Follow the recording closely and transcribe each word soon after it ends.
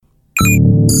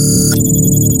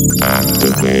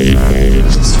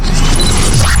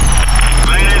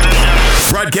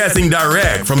broadcasting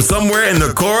direct from somewhere in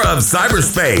the core of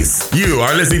cyberspace. You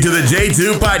are listening to the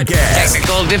J2 Podcast.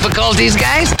 Technical difficulties,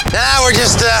 guys? Nah, we're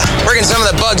just working some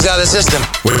of the bugs out of the system.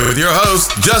 With your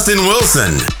host, Justin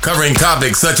Wilson, covering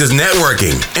topics such as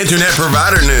networking, internet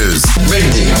provider news. Big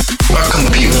deal. A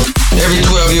computer. Every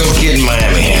 12-year-old kid in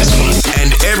Miami has one.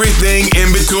 And everything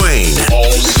in between. All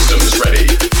systems ready.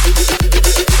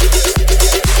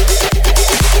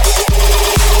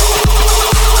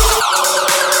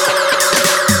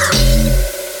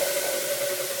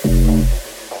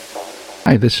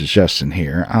 Hi, this is Justin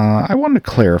here. I want to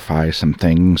clarify some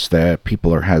things that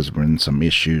people are having some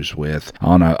issues with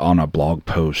on a blog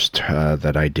post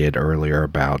that I did earlier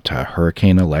about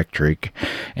Hurricane Electric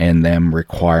and them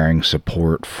requiring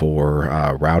support for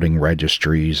routing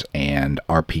registries and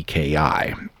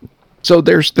RPKI. So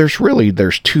there's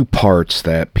two parts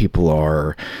that people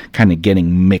are kind of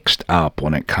getting mixed up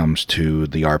when it comes to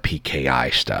the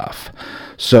RPKI stuff.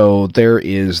 So there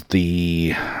is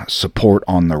the support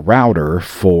on the router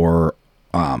for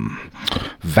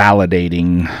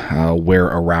validating where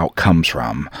a route comes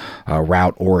from.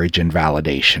 Route origin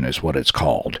validation is what it's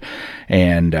called.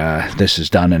 And this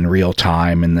is done in real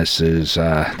time, and this is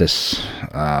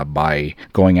by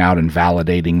going out and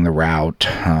validating the route.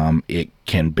 It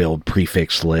can build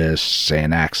prefix lists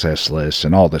and access lists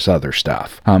and all this other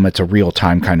stuff. It's a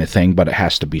real-time kind of thing, but it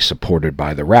has to be supported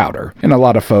by the router. And a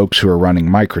lot of folks who are running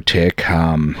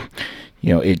MikroTik,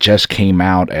 it just came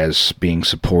out as being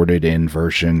supported in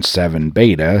version 7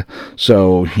 beta,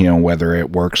 so, whether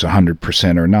it works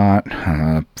 100% or not,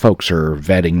 folks are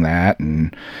vetting that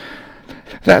and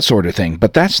that sort of thing.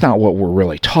 But that's not what we're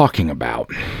really talking about.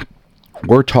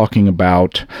 We're talking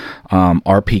about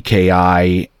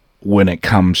RPKI when it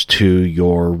comes to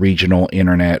your regional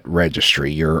internet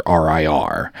registry, your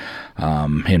RIR.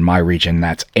 In my region,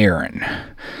 that's ARIN.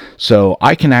 So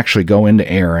I can actually go into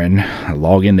ARIN,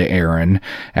 log into ARIN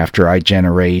after I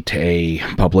generate a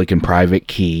public and private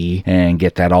key and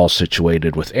get that all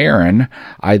situated with ARIN.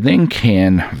 I then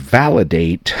can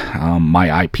validate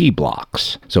my IP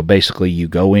blocks. So basically you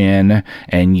go in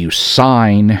and you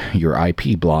sign your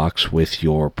IP blocks with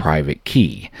your private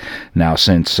key. Now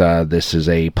since this is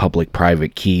a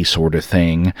public-private key sort of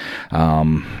thing,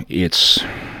 it's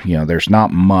there's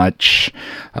not much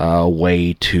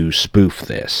way to spoof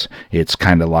this. It's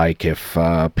kind of like if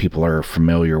people are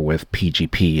familiar with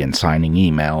PGP and signing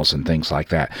emails and things like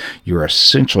that. You're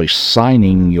essentially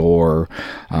signing your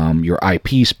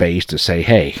IP space to say,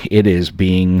 hey, it is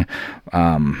being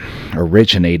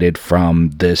originated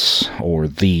from this or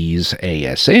these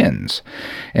ASNs.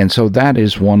 And so that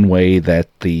is one way that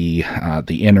the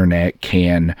internet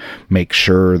can make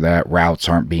sure that routes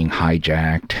aren't being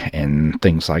hijacked and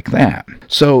things like that.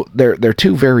 So they're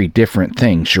two very different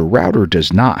things. Your router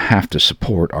does not have to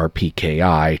support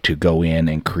RPKI to go in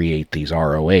and create these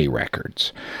ROA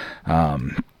records.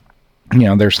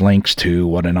 There's links to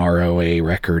what an ROA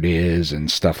record is and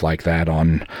stuff like that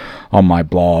on my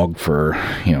blog for,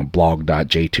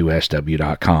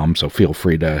 blog.j2sw.com. So feel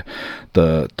free to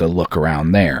look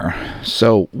around there.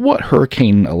 So what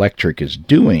Hurricane Electric is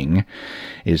doing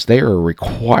is they are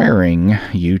requiring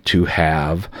you to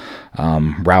have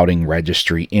routing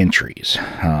registry entries.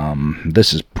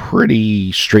 This is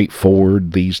pretty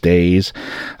straightforward these days.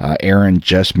 ARIN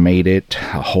just made it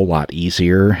a whole lot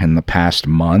easier in the past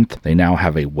month. They now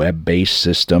have a web-based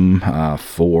system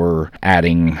for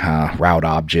adding route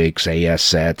objects, AS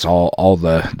sets, all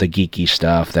the geeky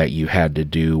stuff that you had to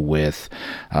do with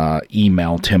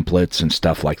email templates and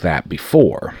stuff like that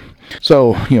before.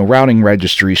 So, routing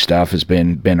registry stuff has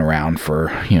been around for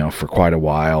quite a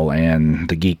while, and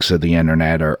the geeks of the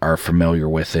internet are familiar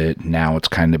with it. Now it's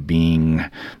kind of being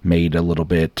made a little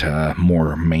bit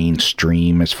more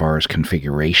mainstream as far as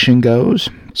configuration goes.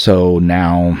 So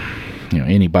now,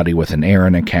 anybody with an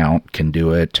ARIN account can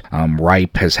do it.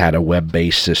 RIPE has had a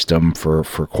web-based system for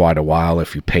quite a while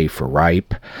if you pay for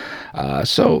RIPE.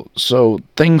 So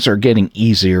things are getting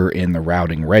easier in the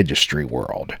routing registry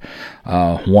world.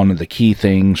 One of the key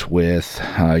things with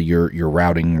your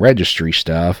routing registry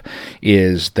stuff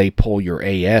is they pull your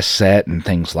AS set and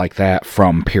things like that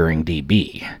from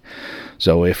PeeringDB.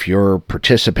 So if you're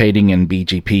participating in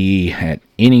BGP at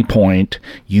any point,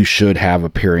 you should have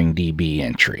a PeeringDB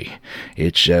entry.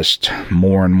 It's just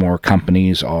more and more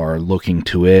companies are looking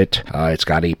to it. It's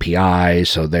got APIs,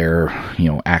 so they're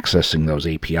accessing those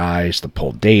APIs to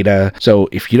pull data. So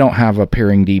if you don't have a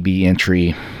PeeringDB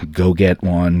entry, go get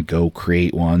one, go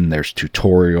create one. There's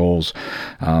tutorials,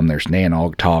 there's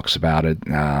Nanog talks about it,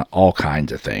 all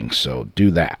kinds of things. So do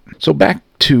that. So back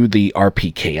to the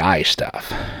RPKI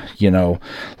stuff.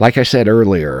 Like I said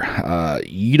earlier,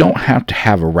 you don't have to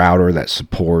have a router that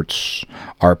supports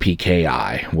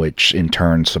RPKI, which in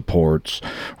turn supports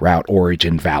route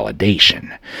origin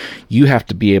validation. You have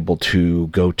to be able to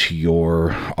go to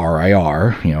your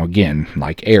RIR, again,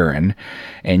 like Aaron,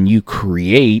 and you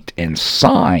create and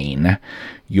sign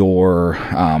your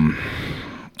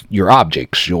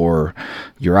objects, your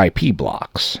IP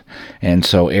blocks. And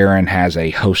so Aaron has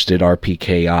a hosted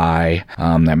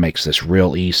RPKI that makes this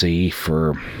real easy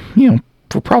for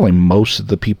probably most of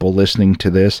the people listening to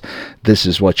this. This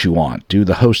is what you want. Do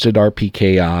the hosted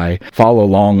RPKI, follow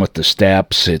along with the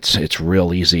steps. It's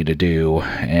real easy to do.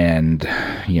 And,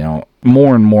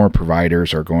 more and more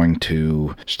providers are going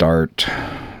to start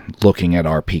looking at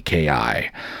RPKI.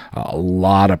 A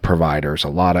lot of providers, a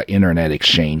lot of internet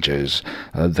exchanges,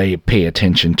 they pay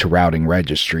attention to routing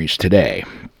registries today.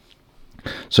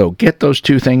 So get those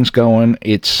two things going.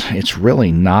 It's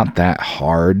really not that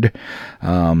hard.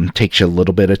 Takes you a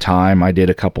little bit of time. I did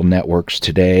a couple networks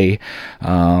today.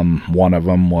 One of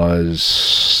them was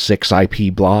 6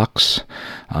 IP blocks,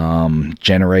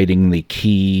 generating the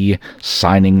key,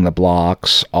 signing the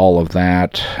blocks, all of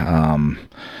that.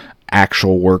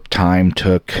 Actual work time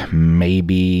took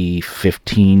maybe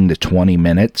 15 to 20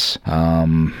 minutes.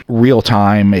 Real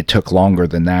time, it took longer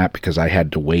than that because I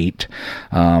had to wait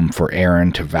for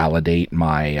Aaron to validate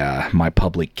my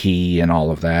public key and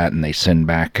all of that, and they send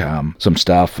back some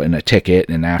stuff and a ticket,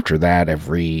 and after that,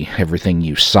 everything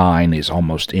you sign is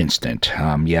almost instant.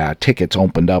 Tickets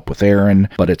opened up with Aaron,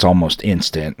 but it's almost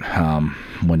instant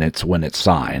when it's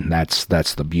signed. That's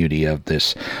the beauty of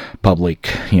this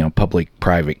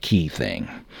public-private key thing.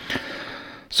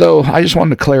 So I just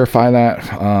wanted to clarify that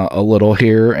a little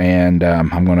here, and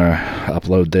I'm going to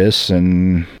upload this,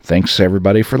 and thanks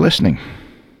everybody for listening.